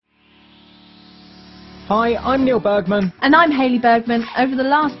Hi, I'm Neil Bergman. And I'm Hayley Bergman. Over the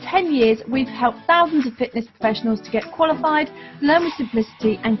last 10 years, we've helped thousands of fitness professionals to get qualified, learn with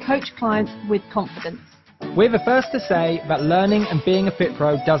simplicity, and coach clients with confidence. We're the first to say that learning and being a Fit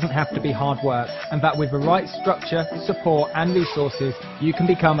Pro doesn't have to be hard work, and that with the right structure, support and resources, you can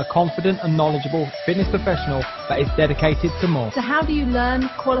become a confident and knowledgeable fitness professional that is dedicated to more. So how do you learn,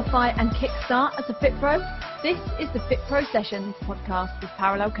 qualify and kickstart as a Fit Pro? This is the Fit Pro Sessions podcast with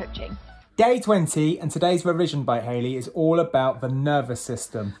Parallel Coaching. Day 20, and today's revision by Hayley is all about the nervous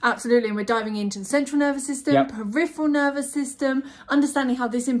system. Absolutely, and we're diving into the central nervous system, peripheral nervous system, understanding how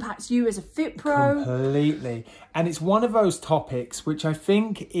this impacts you as a Fit Pro. Completely. And it's one of those topics which I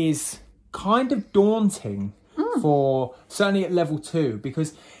think is kind of daunting for certainly at level 2,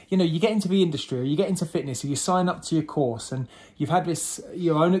 because you know, you get into the industry or you get into fitness or you sign up to your course and you've had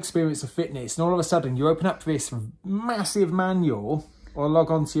your own experience of fitness, and all of a sudden you open up this massive manual or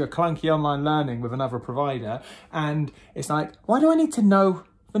log on to your clunky online learning with another provider, and it's like, why do I need to know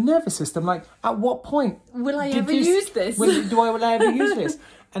the nervous system? Like, at what point will I ever use this? Will I ever use this?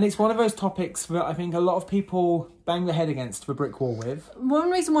 And it's one of those topics that I think a lot of people bang their head against the brick wall with. One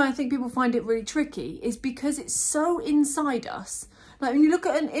reason why I think people find it really tricky is because it's so inside us. Like when you look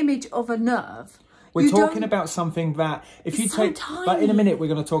at an image of a nerve, we're talking about something that, if you take, tiny. Like in a minute, we're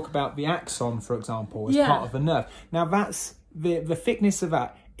going to talk about the axon, for example, as part of the nerve. Now that's, the thickness of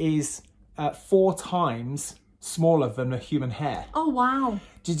that is 4 times smaller than a human hair. Oh, wow.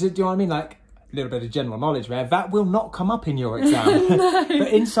 Do you know what I mean? Like, a little bit of general knowledge there. That will not come up in your exam. No. But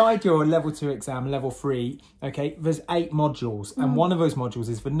inside your level 2 exam, level 3, okay, there's 8 modules. And one of those modules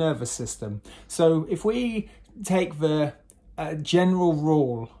is the nervous system. So if we take the general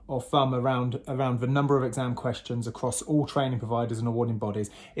rule or thumb around the number of exam questions across all training providers and awarding bodies,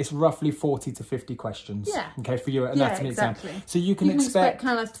 it's roughly 40 to 50 questions. Yeah. Okay, for your anatomy exam. So you can expect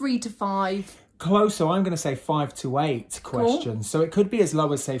kind of 3 to 5. Close, so I'm going to say 5 to 8 questions. Cool. So it could be as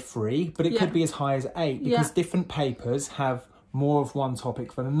low as, say, 3, but it could be as high as 8, because different papers have more of one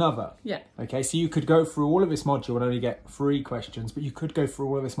topic than another. Yeah. Okay, so you could go through all of this module and only get 3 questions, but you could go through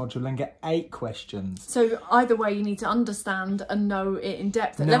all of this module and get 8 questions. So either way, you need to understand and know it in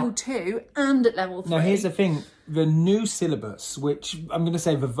depth at level 2 and at level 3. Now, here's the thing. The new syllabus, which I'm going to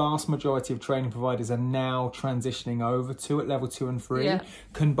say the vast majority of training providers are now transitioning over to at level 2 and 3,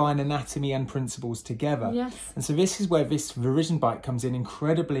 combine anatomy and principles together. Yes. And so this is where this revision bite comes in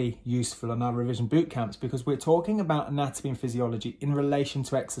incredibly useful in our revision boot camps, because we're talking about anatomy and physiology in relation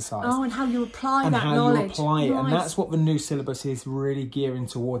to exercise. Oh, and how you apply and that how knowledge. You apply it. And that's what the new syllabus is really gearing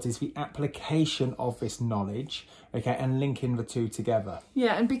towards, is the application of this knowledge. Okay, and linking the two together.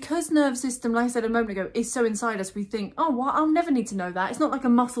 Yeah, and because nerve system, like I said a moment ago, is so inside us, we think, oh, well, I'll never need to know that. It's not like a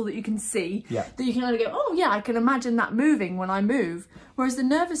muscle that you can see, that you can only go, oh, yeah, I can imagine that moving when I move. Whereas the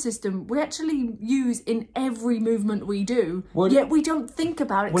nervous system, we actually use in every movement we do, yet we don't think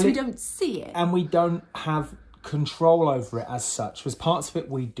about it because we don't see it. And we don't have control over it as such. There's parts of it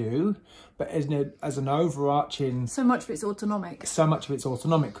we do, but as an overarching... So much of it's autonomic. So much of it's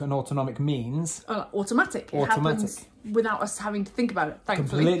autonomic, and autonomic means... automatic. It happens without us having to think about it,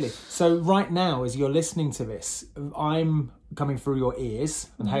 thankfully. Completely. So right now, as you're listening to this, I'm coming through your ears,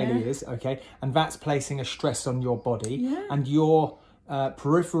 and Hayley is, okay? And that's placing a stress on your body, and your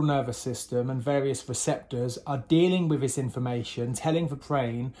peripheral nervous system and various receptors are dealing with this information, telling the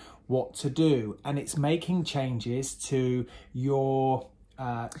brain what to do, and it's making changes to your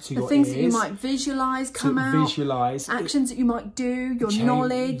the things ears, that you might visualize actions that you might do, your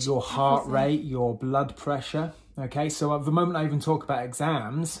knowledge, your heart rate, your blood pressure. Okay, so at the moment I even talk about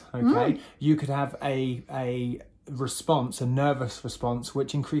exams, okay, you could have a response, a nervous response,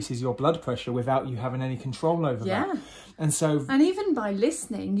 which increases your blood pressure without you having any control over that. And even by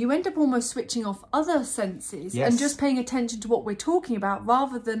listening, you end up almost switching off other senses and just paying attention to what we're talking about,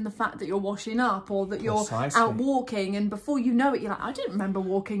 rather than the fact that you're washing up or that you're out walking, and before you know it, you're like, I didn't remember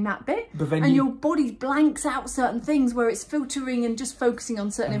walking that bit. But then and your body blanks out certain things where it's filtering and just focusing on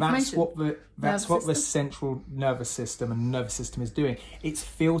certain information. That's what the central nervous system and nervous system is doing. It's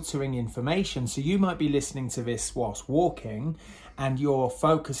filtering information. So you might be listening to this whilst walking, and your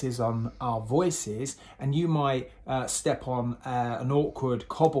focus is on our voices, and you might step on an awkward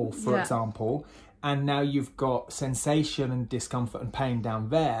cobble, for example, and now you've got sensation and discomfort and pain down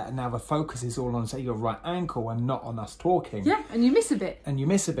there, and now the focus is all on, say, your right ankle and not on us talking. Yeah, and you miss a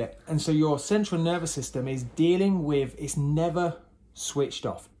bit. And so your central nervous system is dealing with, it's never switched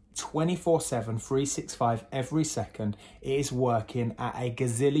off. 24/7, 365, every second, it is working at a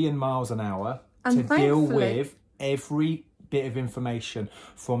gazillion miles an hour to deal with every bit of information,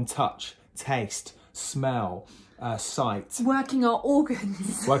 from touch, taste, smell, sight. Working our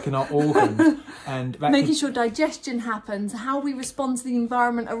organs. Working our organs. And making sure digestion happens, how we respond to the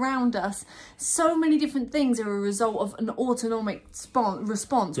environment around us. So many different things are a result of an autonomic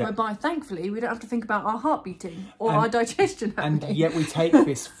response, whereby thankfully we don't have to think about our heart beating or our digestion happening. And yet we take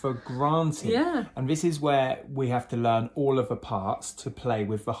this for granted. Yeah. And this is where we have to learn all of the parts to play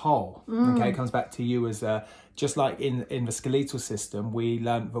with the whole. Okay, it comes back to you as just like in the skeletal system, we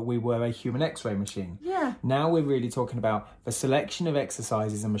learned that we were a human X-ray machine. Yeah. Now we're really talking about the selection of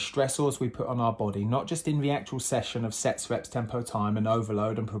exercises and the stressors we put on our body, not just in the actual session of sets, reps, tempo, time, and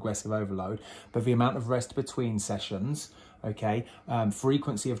overload and progressive overload, but the amount of rest between sessions. Okay,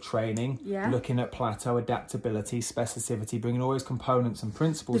 frequency of training, looking at plateau, adaptability, specificity, bringing all those components and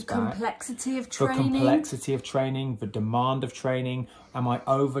principles back. The complexity of training. The complexity of training, the demand of training. Am I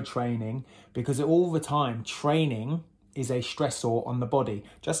overtraining? Because all the time, training is a stressor on the body.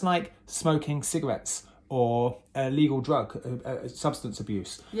 Just like smoking cigarettes or illegal drug, substance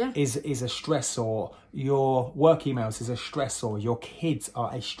abuse is a stressor. Your work emails is a stressor. Your kids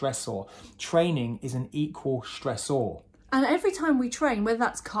are a stressor. Training is an equal stressor. And every time we train, whether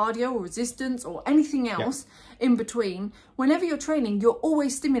that's cardio or resistance or anything else in between, whenever you're training, you're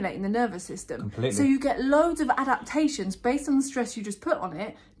always stimulating the nervous system. Completely. So you get loads of adaptations based on the stress you just put on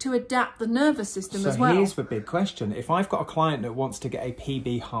it to adapt the nervous system as well. So here's the big question. If I've got a client that wants to get a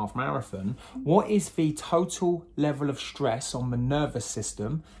PB half marathon, what is the total level of stress on the nervous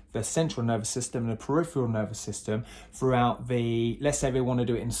system, the central nervous system and the peripheral nervous system throughout the, let's say they want to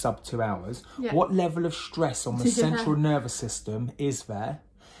do it in sub 2 hours. What level of stress on the central nervous system is there?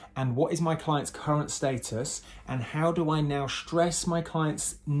 And what is my client's current status? And how do I now stress my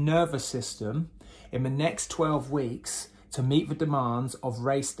client's nervous system in the next 12 weeks to meet the demands of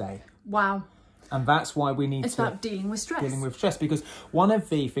race day? Wow. And that's why we need It's about dealing with stress. Dealing with stress, because one of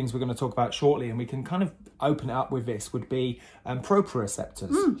the things we're going to talk about shortly, and we can kind of open it up with this, would be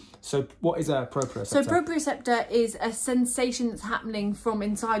proprioceptors. So what is a proprioceptor? So proprioceptor is a sensation that's happening from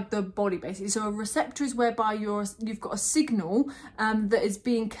inside the body, basically. So a receptor is whereby you've got a signal that is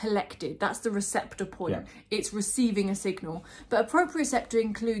being collected. That's the receptor point. It's receiving a signal. But a proprioceptor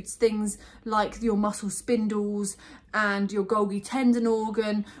includes things like your muscle spindles and your Golgi tendon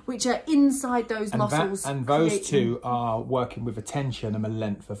organ, which are inside those muscles. And those two are working with the tension and the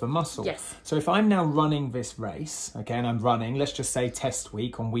length of the muscle. Yes. So if I'm now running this race, okay, and I'm running, let's just say test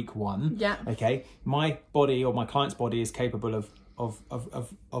week on week 1. Okay, my body or my client's body is capable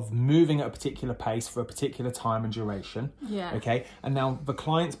of moving at a particular pace for a particular time and duration. Okay, and now the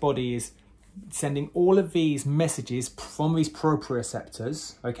client's body is sending all of these messages from these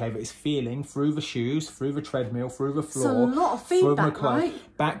proprioceptors, okay, that is feeling through the shoes, through the treadmill, through the floor, it's a lot of feedback,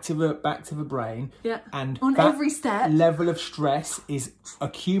 right? back to the brain. And on every step, level of stress is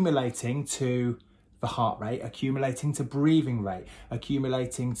accumulating to the heart rate, accumulating to breathing rate,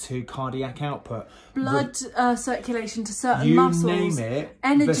 accumulating to cardiac output, blood circulation to certain muscles, you name it,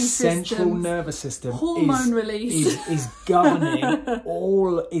 energy the systems, central nervous system, hormone release is governing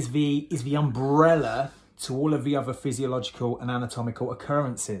is the umbrella to all of the other physiological and anatomical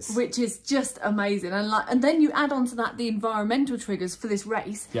occurrences, which is just amazing. And then you add on to that the environmental triggers for this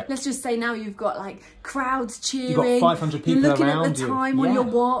race. Let's just say now you've got like crowds cheering, you've got 500 people you're looking around at the time on your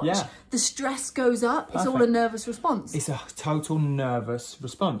watch, the stress goes up. Perfect. It's all a nervous response. It's a total nervous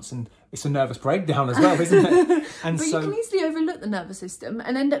response, and it's a nervous breakdown as well, isn't it? And but you can easily overlook the nervous system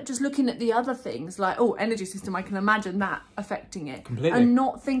and end up just looking at the other things like, oh, energy system, I can imagine that affecting it. Completely. And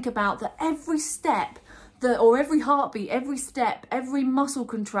not think about that every step, or every heartbeat, every step, every muscle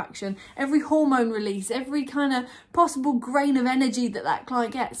contraction, every hormone release, every kind of possible grain of energy that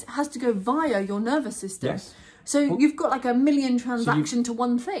client gets has to go via your nervous system. Yes. So you've got like a million transaction to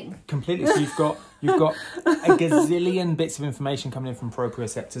one thing. Completely. So you've got a gazillion bits of information coming in from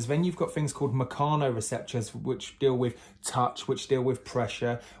proprioceptors. Then you've got things called mechanoreceptors, which deal with touch, which deal with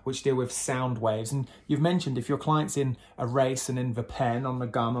pressure, which deal with sound waves. And you've mentioned if your client's in a race and in the pen, on the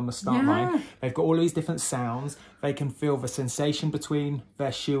gun, on the start line, they've got all these different sounds. They can feel the sensation between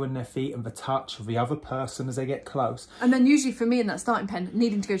their shoe and their feet and the touch of the other person as they get close. And then usually for me in that starting pen,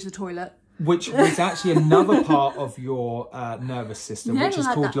 needing to go to the toilet. Which is actually another part of your nervous system, which is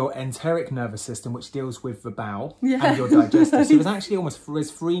called your enteric nervous system, which deals with the bowel and your digestive. So there's actually there's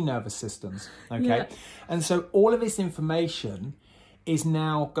 3 nervous systems, okay? And so all of this information is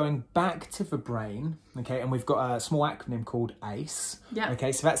now going back to the brain, okay? And we've got a small acronym called ACE,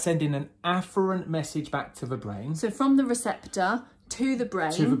 okay? So that's sending an afferent message back to the brain. So from the receptor to the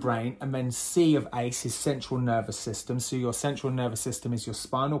brain. To the brain. And then C of ACE is central nervous system. So your central nervous system is your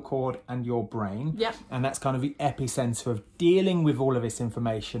spinal cord and your brain. Yep. And that's kind of the epicenter of dealing with all of this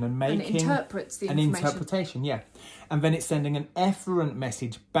information and making... And it interprets the an information. interpretation, yeah. And then it's sending an efferent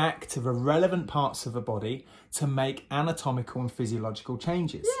message back to the relevant parts of the body to make anatomical and physiological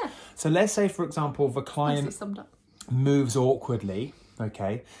changes. Yeah. So let's say, for example, the client moves awkwardly,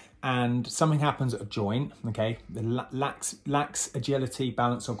 okay, and something happens at a joint, okay, lacks agility,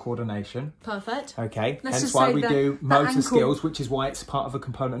 balance or coordination. Perfect. Okay, hence why we do motor skills, which is why it's part of a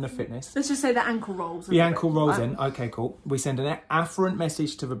component of fitness. Let's just say the ankle rolls. The ankle rolls in, okay, cool. We send an afferent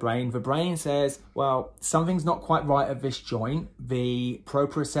message to the brain. The brain says, well, something's not quite right at this joint. The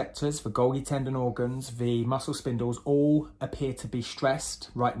proprioceptors, the Golgi tendon organs, the muscle spindles all appear to be stressed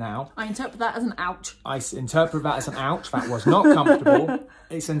right now. I interpret that as an ouch. I interpret that as an ouch. That was not comfortable.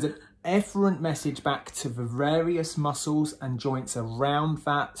 It sends an efferent message back to the various muscles and joints around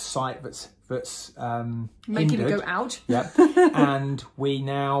that site that's making hindered. it go ouch. Yep. And we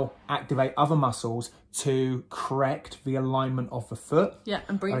now activate other muscles to correct the alignment of the foot. Yeah,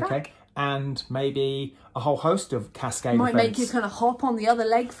 and bring it back. And maybe a whole host of cascade events. It might make you kind of hop on the other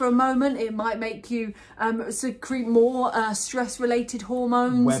leg for a moment. It might make you secrete more stress-related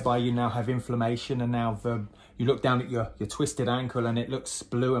hormones. Whereby you now have inflammation, and now you look down at your twisted ankle and it looks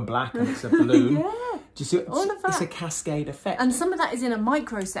blue and black and it's a balloon. Yeah. Do you see? All of that. It's a cascade effect. And some of that is in a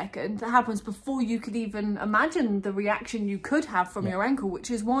microsecond. That happens before you could even imagine the reaction you could have from your ankle,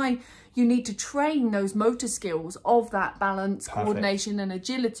 which is why you need to train those motor skills of that balance, coordination and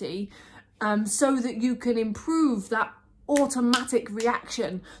agility, so that you can improve that automatic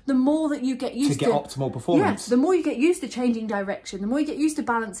reaction. The more that you get used to get optimal performance, the more you get used to changing direction, the more you get used to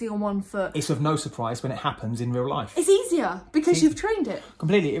balancing on one foot. It's of no surprise when it happens in real life. It's easier because you've trained it.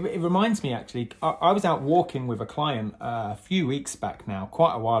 Completely. It reminds me, actually, I was out walking with a client a few weeks back now,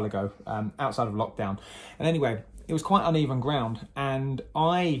 quite a while ago, outside of lockdown. And anyway, it was quite uneven ground and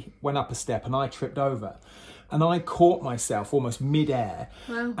I went up a step and I tripped over. And I caught myself almost mid-air.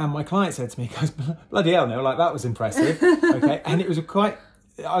 Wow. And my client said to me, he goes, bloody hell, no, like that was impressive. Okay. And it was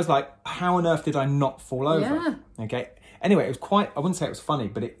I was like, how on earth did I not fall over? Yeah. Okay. Anyway, it was quite, I wouldn't say it was funny,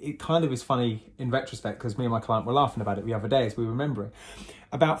 but it kind of is funny in retrospect because me and my client were laughing about it the other day as we were remembering.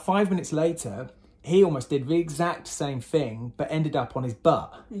 About 5 minutes later, he almost did the exact same thing, but ended up on his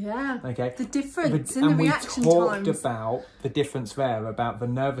butt. Yeah. Okay. The difference in the reaction times. And we talked about the difference there, about the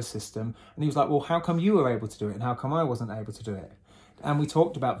nervous system. And he was like, well, how come you were able to do it? And how come I wasn't able to do it? And we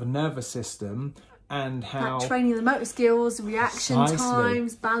talked about the nervous system and how... Like training the motor skills, reaction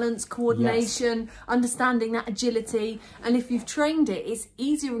times, balance, coordination, understanding that agility. And if you've trained it, it's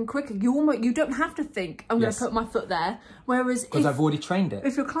easier and quicker. You don't have to think, I'm going to put my foot there. Whereas because I've already trained it.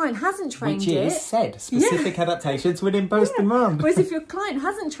 If your client hasn't trained it... Which is said, specific adaptation to an imposed demand. Whereas if your client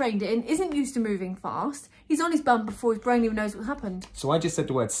hasn't trained it and isn't used to moving fast, he's on his bum before his brain even knows what happened. So I just said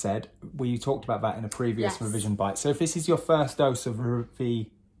the word said. We talked about that in a previous revision bite. So if this is your first dose of the...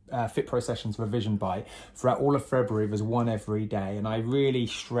 Fit Pro Sessions Revision Bite, throughout all of February there's one every day, and I really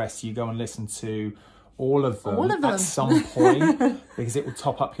stress you go and listen to all of them at some point because it will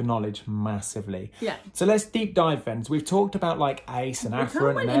top up your knowledge massively. Yeah. So let's deep dive then. So we've talked about like ACE and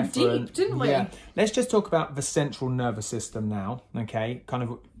afferent and efferent. Deep, didn't we? Yeah. Let's just talk about the central nervous system now. Okay, kind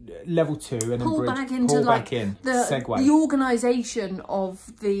of level 2 and pull then back into the organisation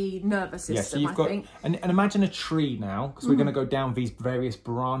of the nervous system. Yeah, so you've got, and imagine a tree now, because we're going to go down these various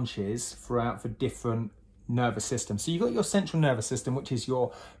branches throughout the different nervous systems. So you've got your central nervous system, which is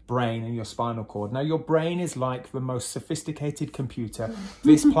your brain and your spinal cord. Now your brain is like the most sophisticated computer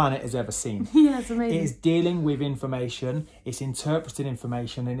this planet has ever seen. Yeah, it's amazing. It is dealing with information, it's interpreting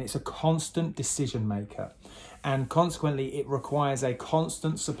information, and it's a constant decision maker. And consequently, it requires a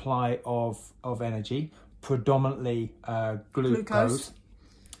constant supply of energy, predominantly glucose,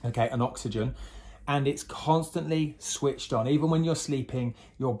 okay, and oxygen. And it's constantly switched on. Even when you're sleeping,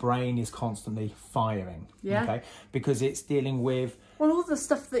 your brain is constantly firing, okay? Because it's dealing with... Well, all the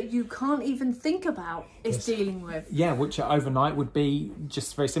stuff that you can't even think about is dealing with. Yeah, which overnight would be,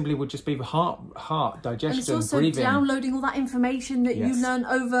 just very simply, would just be the heart, digestion, and it's also breathing. Downloading all that information that you learn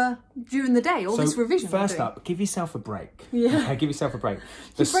over during the day, all this revision. First up, give yourself a break. Yeah. Okay, give yourself a break.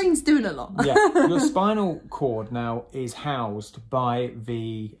 Your brain's doing a lot. Yeah, your spinal cord now is housed by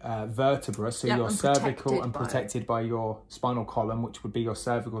the vertebra, so you're cervical and protected by your spinal column, which would be your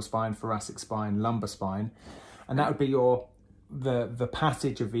cervical spine, thoracic spine, lumbar spine, and that would be your the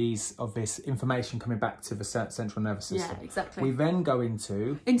passage of this information coming back to the central nervous system. Yeah, exactly. We then go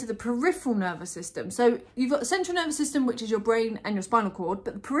into the peripheral nervous system. So you've got the central nervous system, which is your brain and your spinal cord,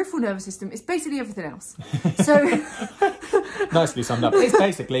 but the peripheral nervous system is basically everything else. So Nicely summed up. It's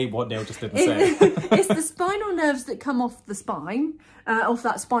basically what Neil just didn't say. It's the spinal nerves that come off the spine, off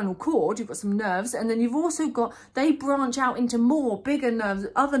that spinal cord. You've got some nerves, and then you've also got, they branch out into more bigger nerves,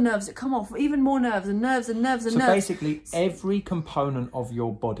 other nerves that come off, even more nerves and nerves and nerves and nerves. So basically every component of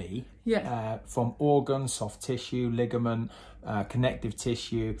your body, from organs, soft tissue, ligament, connective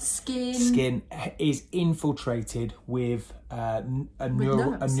tissue, skin is infiltrated with a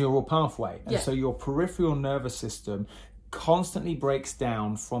neural pathway. And so your peripheral nervous system constantly breaks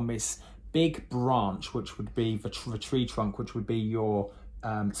down from this big branch, which would be the tree trunk, which would be your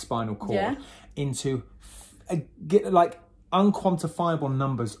spinal cord, into like unquantifiable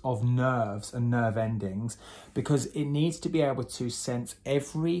numbers of nerves and nerve endings, because it needs to be able to sense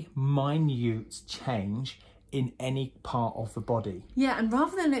every minute change in any part of the body. Yeah, and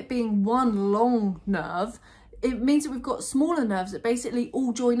rather than it being one long nerve, it means that we've got smaller nerves that basically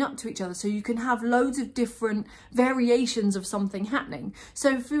all join up to each other, so you can have loads of different variations of something happening.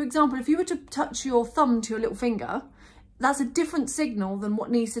 So for example, if you were to touch your thumb to your little finger, that's a different signal than what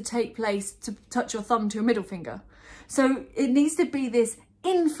needs to take place to touch your thumb to your middle finger. So it needs to be this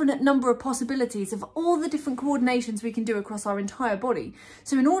infinite number of possibilities of all the different coordinations we can do across our entire body.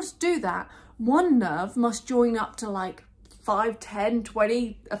 So in order to do that, one nerve must join up to like 5, 10,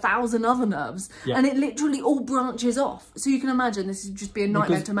 20, 1,000 other nerves, and it literally all branches off. So you can imagine this would just be a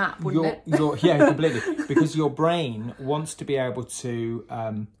nightmare to map, wouldn't it? Yeah, completely. Because your brain wants to be able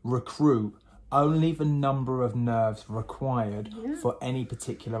to recruit only the number of nerves required for any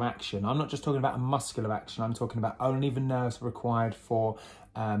particular action. I'm not just talking about a muscular action. I'm talking about only the nerves required for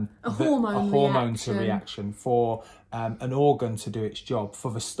a hormone to reaction, for an organ to do its job,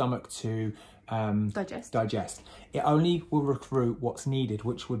 for the stomach to digest. It only will recruit what's needed,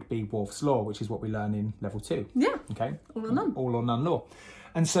 which would be Wolff's Law, which is what we learn in level 2. Yeah. Okay. All or none. All or none law.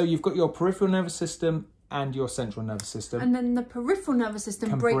 And so you've got your peripheral nervous system and your central nervous system. And then the peripheral nervous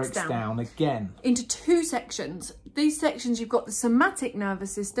system breaks down again into 2 sections. These sections, you've got the somatic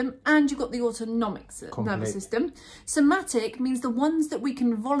nervous system and you've got the autonomic nervous system. Somatic means the ones that we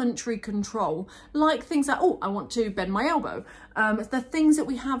can voluntarily control, like things like, oh, I want to bend my elbow. The things that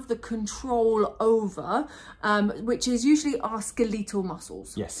we have the control over, which is usually our skeletal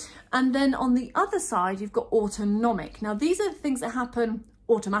muscles. Yes. And then on the other side, you've got autonomic. Now, these are the things that happen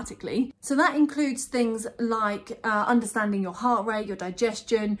automatically. So that includes things like understanding your heart rate, your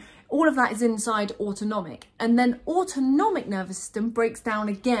digestion, all of that is inside autonomic. And then autonomic nervous system breaks down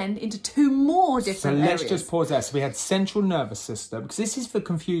again into 2 more different areas. So let's just pause there. So we had central nervous system, because this is the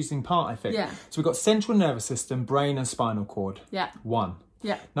confusing part, I think. Yeah. So we've got central nervous system, brain and spinal cord. Yeah. 1.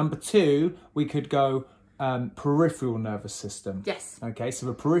 Yeah. Number 2, we could go peripheral nervous system. Yes. Okay, so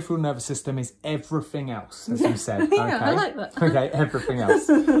the peripheral nervous system is everything else, as you said. Okay? Yeah, I like that. Okay, everything else,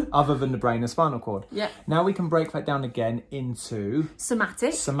 other than the brain and spinal cord. Yeah. Now we can break that down again into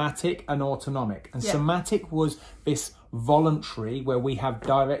somatic and autonomic. And somatic was this voluntary, where we have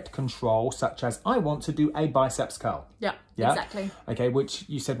direct control, such as I want to do a biceps curl. Yeah, exactly. Okay, which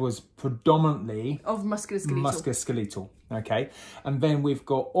you said was predominantly of musculoskeletal. Okay, and then we've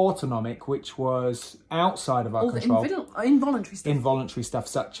got autonomic, which was outside of our control. Involuntary stuff,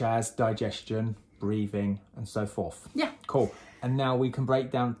 such as digestion, breathing, and so forth. Yeah. Cool. And now we can break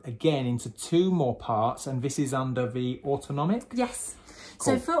down again into 2 more parts, and this is under the autonomic? Yes.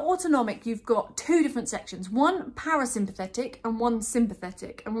 Cool. So for autonomic, you've got 2 different sections, one parasympathetic and one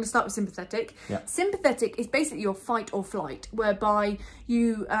sympathetic. I'm going to start with sympathetic. Yeah. Sympathetic is basically your fight or flight, whereby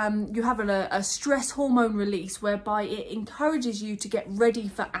you have a stress hormone release, whereby it encourages you to get ready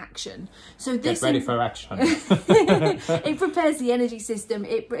for action. So this get ready for action. It prepares the energy system.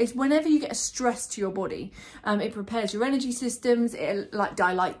 It's whenever you get a stress to your body, it prepares your energy systems. It like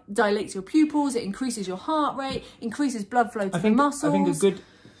dilates your pupils. It increases your heart rate, increases blood flow to the muscles. I think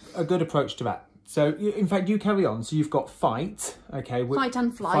a good approach to that. So, in fact, you carry on. So you've got fight, okay. Fight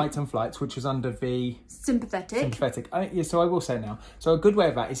and flight, which was under the sympathetic. So I will say it now. So a good way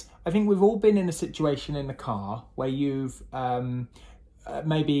of that is, I think we've all been in a situation in the car where you've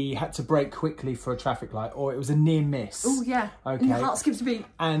maybe had to brake quickly for a traffic light, or it was a near miss. Oh yeah. Okay. And your heart skips a beat.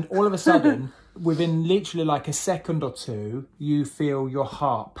 And all of a sudden, within literally like a second or 2, you feel your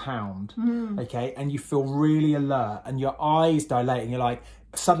heart pound. Okay, and you feel really alert, and your eyes dilate, and you're like,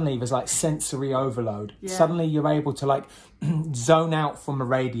 suddenly there's like sensory overload. Yeah. Suddenly you're able to like zone out from the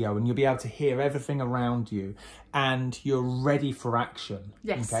radio, and you'll be able to hear everything around you, and you're ready for action.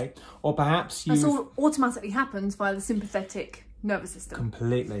 Yes. Okay. Or perhaps that's all automatically happens via the sympathetic nervous system.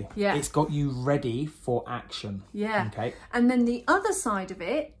 Completely. Yeah. It's got you ready for action. Yeah. Okay. And then the other side of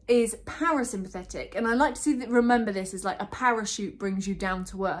it is parasympathetic. And I like to remember this as like a parachute brings you down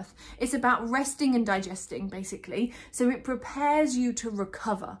to earth. It's about resting and digesting, basically. So it prepares you to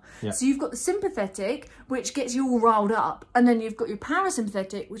recover. Yeah. So you've got the sympathetic, which gets you all riled up. And then you've got your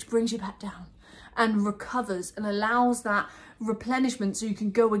parasympathetic, which brings you back down and recovers and allows that replenishment so you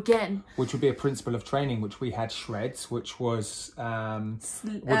can go again. Which would be a principle of training, which we had shreds, which was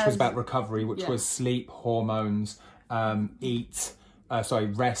about recovery, which was sleep, hormones, rest,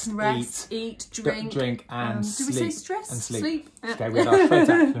 eat, drink, and sleep. Did we say stress? And sleep. Sleep. Okay, we had our shreds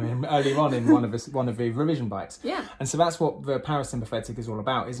acronym earlier on in one of the revision bites. Yeah. And so that's what the parasympathetic is all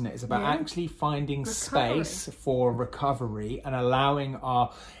about, isn't it? It's about actually finding space for recovery and allowing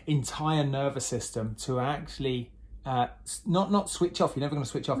our entire nervous system to actually not switch off. You're never going to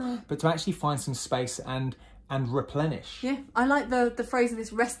switch off, but to actually find some space and replenish. Yeah, I like the phrase of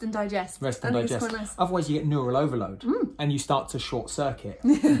this: rest and digest. Rest and digest. It's quite nice. Otherwise, you get neural overload, and you start to short circuit.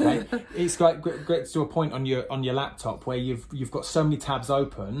 Okay, it's like gets to a point on your laptop where you've got so many tabs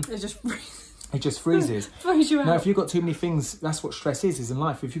open. It just freezes. Freeze you out. Now, if you've got too many things, that's what stress is in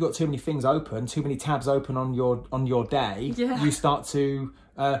life. If you've got too many things open, too many tabs open on your day, you start to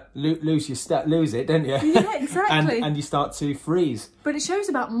lose it, don't you? Yeah, exactly. and you start to freeze. But it shows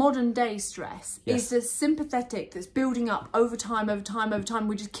about modern day stress. It's the sympathetic that's building up over time.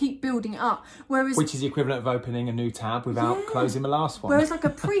 We just keep building it up. Which is the equivalent of opening a new tab without closing the last one. Whereas like a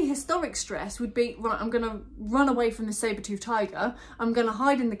prehistoric stress would be, right, I'm going to run away from the saber-toothed tiger. I'm going to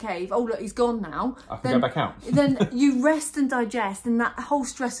hide in the cave. Oh, look, he's gone now. I can go back out. Then you rest and digest and that whole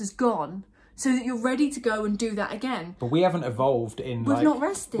stress is gone. So that you're ready to go and do that again. But we haven't evolved in. We've not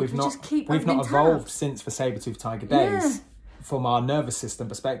rested. We've not evolved since the saber-toothed tiger days, from our nervous system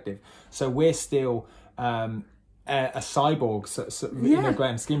perspective. So we're still a cyborg, in the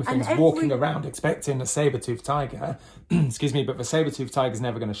grand scheme of things, walking around expecting a saber-toothed tiger. Excuse me, but the saber-toothed tiger is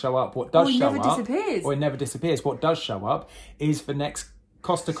never going to show up. What does show up, or it never disappears. What does show up is the next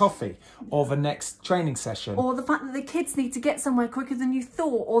Costa coffee, or the next training session, or the fact that the kids need to get somewhere quicker than you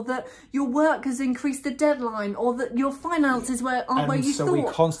thought, or that your work has increased the deadline, or that your finances aren't where you thought. So we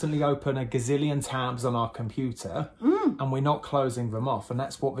constantly open a gazillion tabs on our computer, and we're not closing them off, and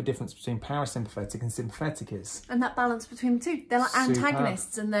that's what the difference between parasympathetic and sympathetic is. And that balance between the two, they're like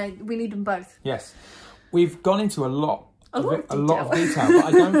antagonists, and we need them both. Yes, we've gone into a lot of detail, but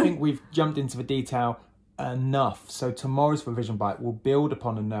I don't think we've jumped into the detail enough. So tomorrow's revision bite will build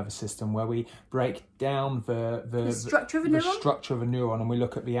upon a nervous system where we break down the structure of a neuron, and we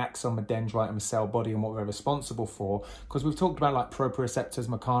look at the axon, the dendrite, and the cell body and what they're responsible for, because we've talked about like proprioceptors,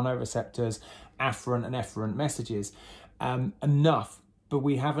 mechanoreceptors, afferent and efferent messages enough, but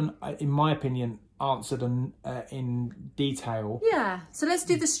we haven't, in my opinion, answered in detail. So let's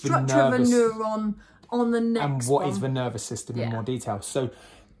do the structure of a neuron on the next and what is the nervous system in more detail. So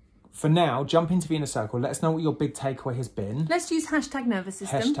for now, jump into the inner circle. Let us know what your big takeaway has been. Let's use hashtag nervous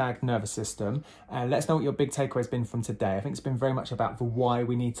system. Hashtag nervous system. Let us know what your big takeaway has been from today. I think it's been very much about the why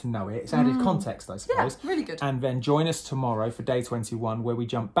we need to know it. It's added context, I suppose. Yeah, really good. And then join us tomorrow for day 21, where we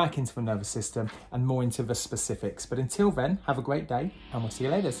jump back into the nervous system and more into the specifics. But until then, have a great day, and we'll see you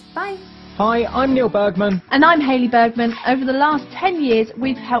later. Bye. Hi, I'm Neil Bergman. And I'm Hayley Bergman. Over the last 10 years,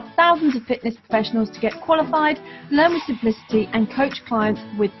 we've helped thousands of fitness professionals to get qualified, learn with simplicity, and coach clients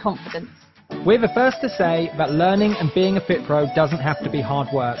with confidence. We're the first to say that learning and being a Fit Pro doesn't have to be hard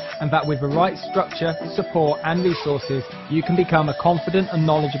work, and that with the right structure, support and resources, you can become a confident and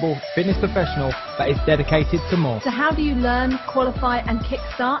knowledgeable fitness professional that is dedicated to more. So how do you learn, qualify and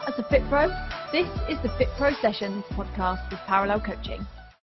kickstart as a Fit Pro? This is the Fit Pro Sessions podcast with Parallel Coaching.